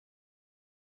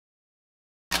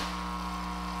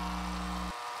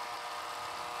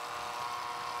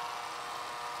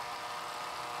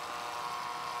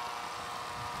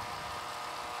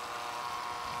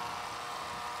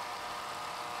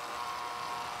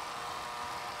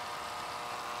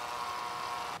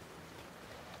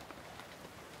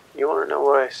You want to know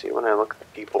what I see when I look at the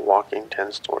people walking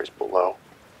 10 stories below?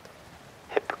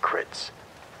 Hypocrites,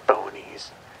 phonies,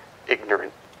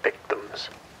 ignorant victims.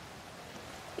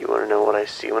 You want to know what I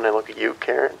see when I look at you,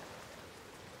 Karen?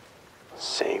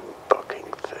 Same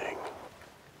fucking thing.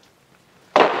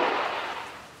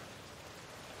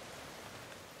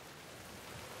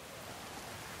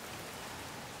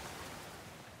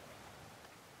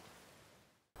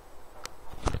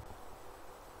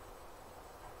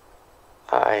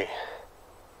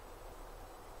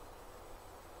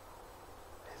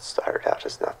 It started out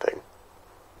as nothing.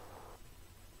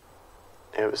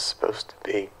 It was supposed to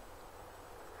be.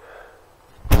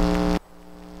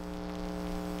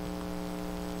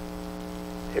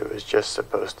 It was just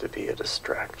supposed to be a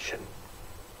distraction.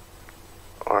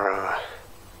 Or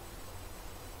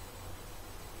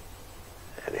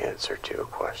an answer to a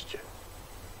question.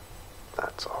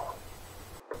 That's all.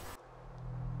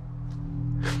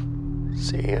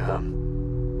 See,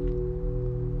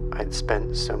 I'd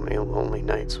spent so many lonely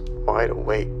nights wide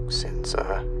awake since,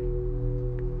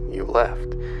 you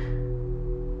left.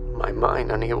 My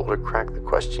mind unable to crack the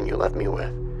question you left me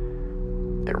with.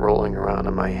 It rolling around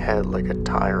in my head like a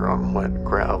tire on wet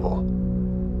gravel.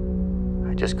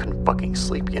 I just couldn't fucking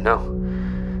sleep, you know?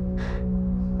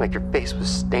 Like your face was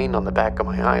stained on the back of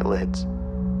my eyelids.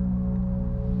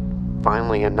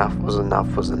 Finally, enough was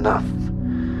enough was enough.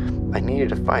 I needed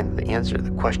to find the answer to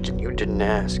the question you didn't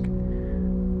ask.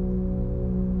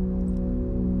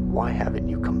 Why haven't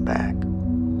you come back?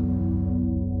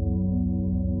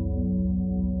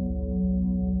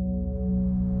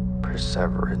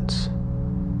 Perseverance.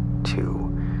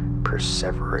 To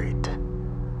perseverate.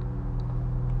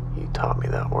 You taught me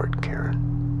that word,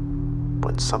 Karen.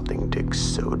 When something digs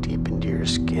so deep into your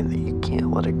skin that you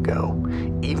can't let it go,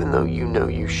 even though you know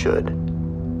you should.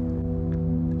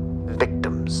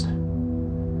 Victims.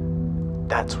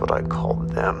 That's what I called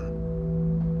them.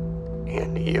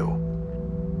 And you.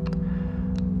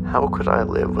 How could I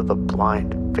live with a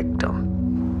blind victim?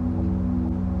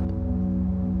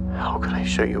 How could I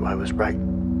show you I was right?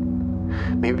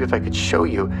 Maybe if I could show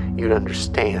you, you'd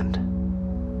understand.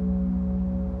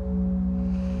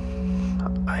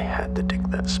 I had to dig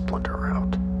that splinter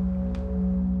out.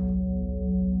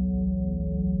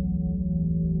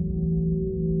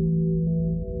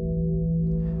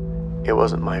 It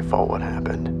wasn't my fault what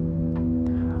happened.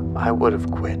 I would have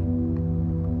quit.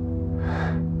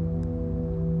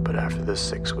 But after the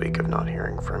 6th week of not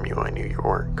hearing from you, I knew you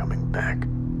weren't coming back.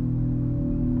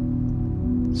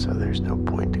 So there's no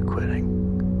point to quitting.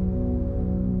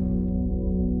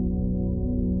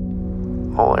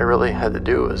 All I really had to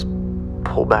do was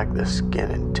pull back the skin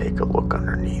and take a look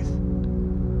underneath.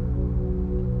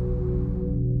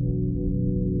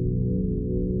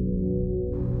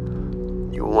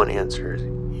 You want answers,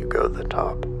 you go to the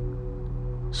top.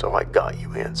 So I got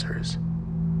you answers.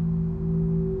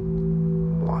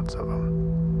 Lots of them.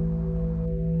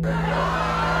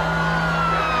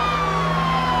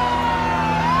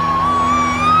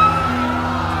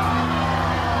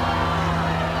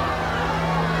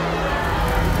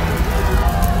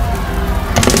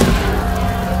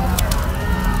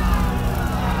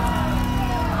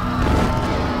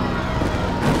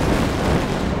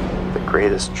 The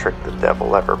greatest trick the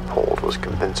devil ever pulled was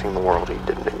convincing the world he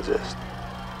didn't exist.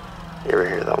 You ever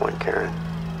hear that one, Karen?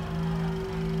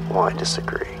 Well, I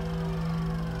disagree.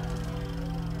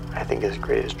 I think his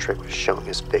greatest trick was showing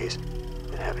his face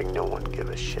and having no one give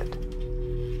a shit.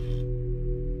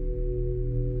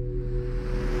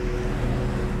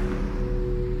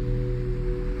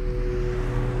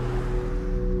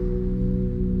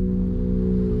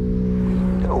 We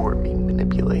know we're being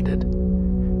manipulated,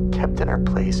 kept in our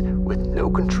place with no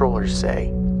control or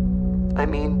say. I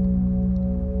mean,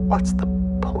 what's the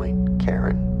point,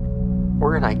 Karen?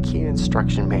 We're an IKEA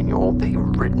instruction manual they've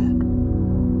written.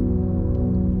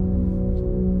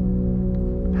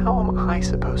 How am I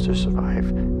supposed to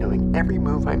survive knowing every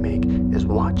move I make is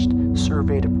watched,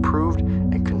 surveyed, approved,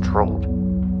 and controlled?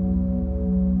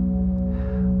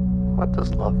 What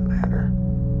does love matter?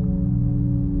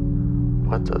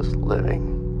 What does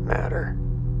living matter?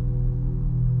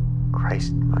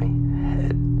 Christ, my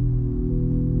head.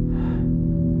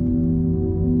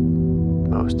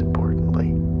 Most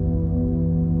importantly,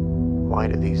 why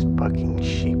do these fucking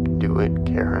sheep do it,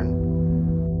 Karen?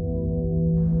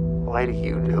 Why do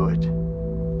you do it?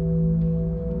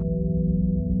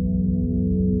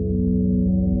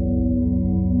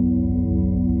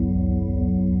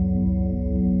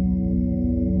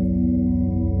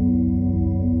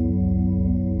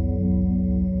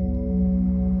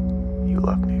 You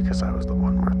loved me because I was the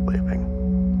one worth leaving.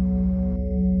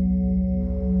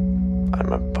 I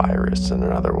I'm a virus in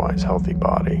an otherwise healthy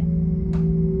body.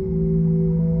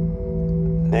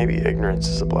 Maybe ignorance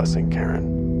is a blessing,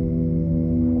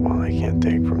 Karen. One I can't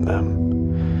take from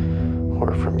them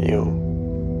or from you.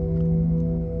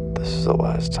 This is the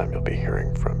last time you'll be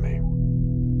hearing from me.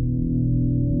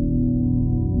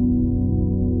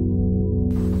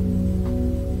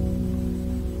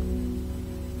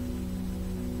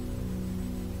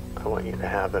 I want you to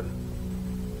have him.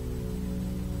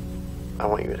 I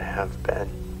want you to have Ben.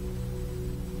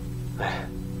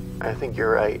 I think you're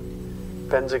right.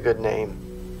 Ben's a good name.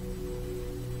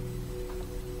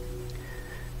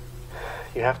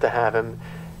 You have to have him,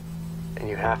 and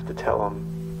you have to tell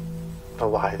him the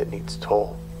lie that needs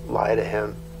told. Lie to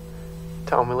him.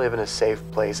 Tell him we live in a safe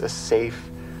place, a safe,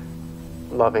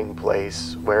 loving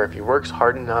place where if he works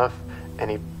hard enough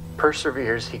and he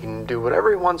perseveres, he can do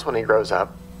whatever he wants when he grows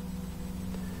up.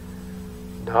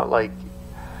 Not like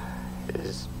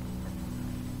his...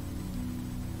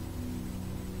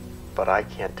 But I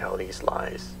can't tell these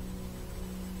lies.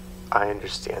 I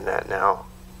understand that now.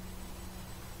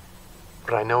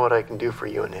 But I know what I can do for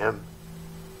you and him.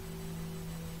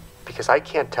 Because I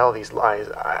can't tell these lies.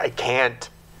 I can't.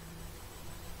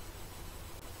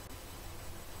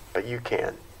 But you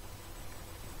can.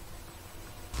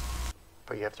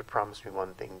 But you have to promise me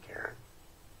one thing, Karen.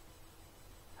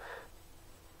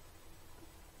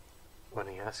 When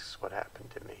he asks what happened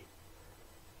to me,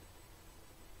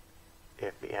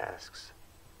 if he asks,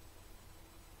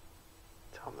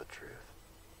 tell him the truth.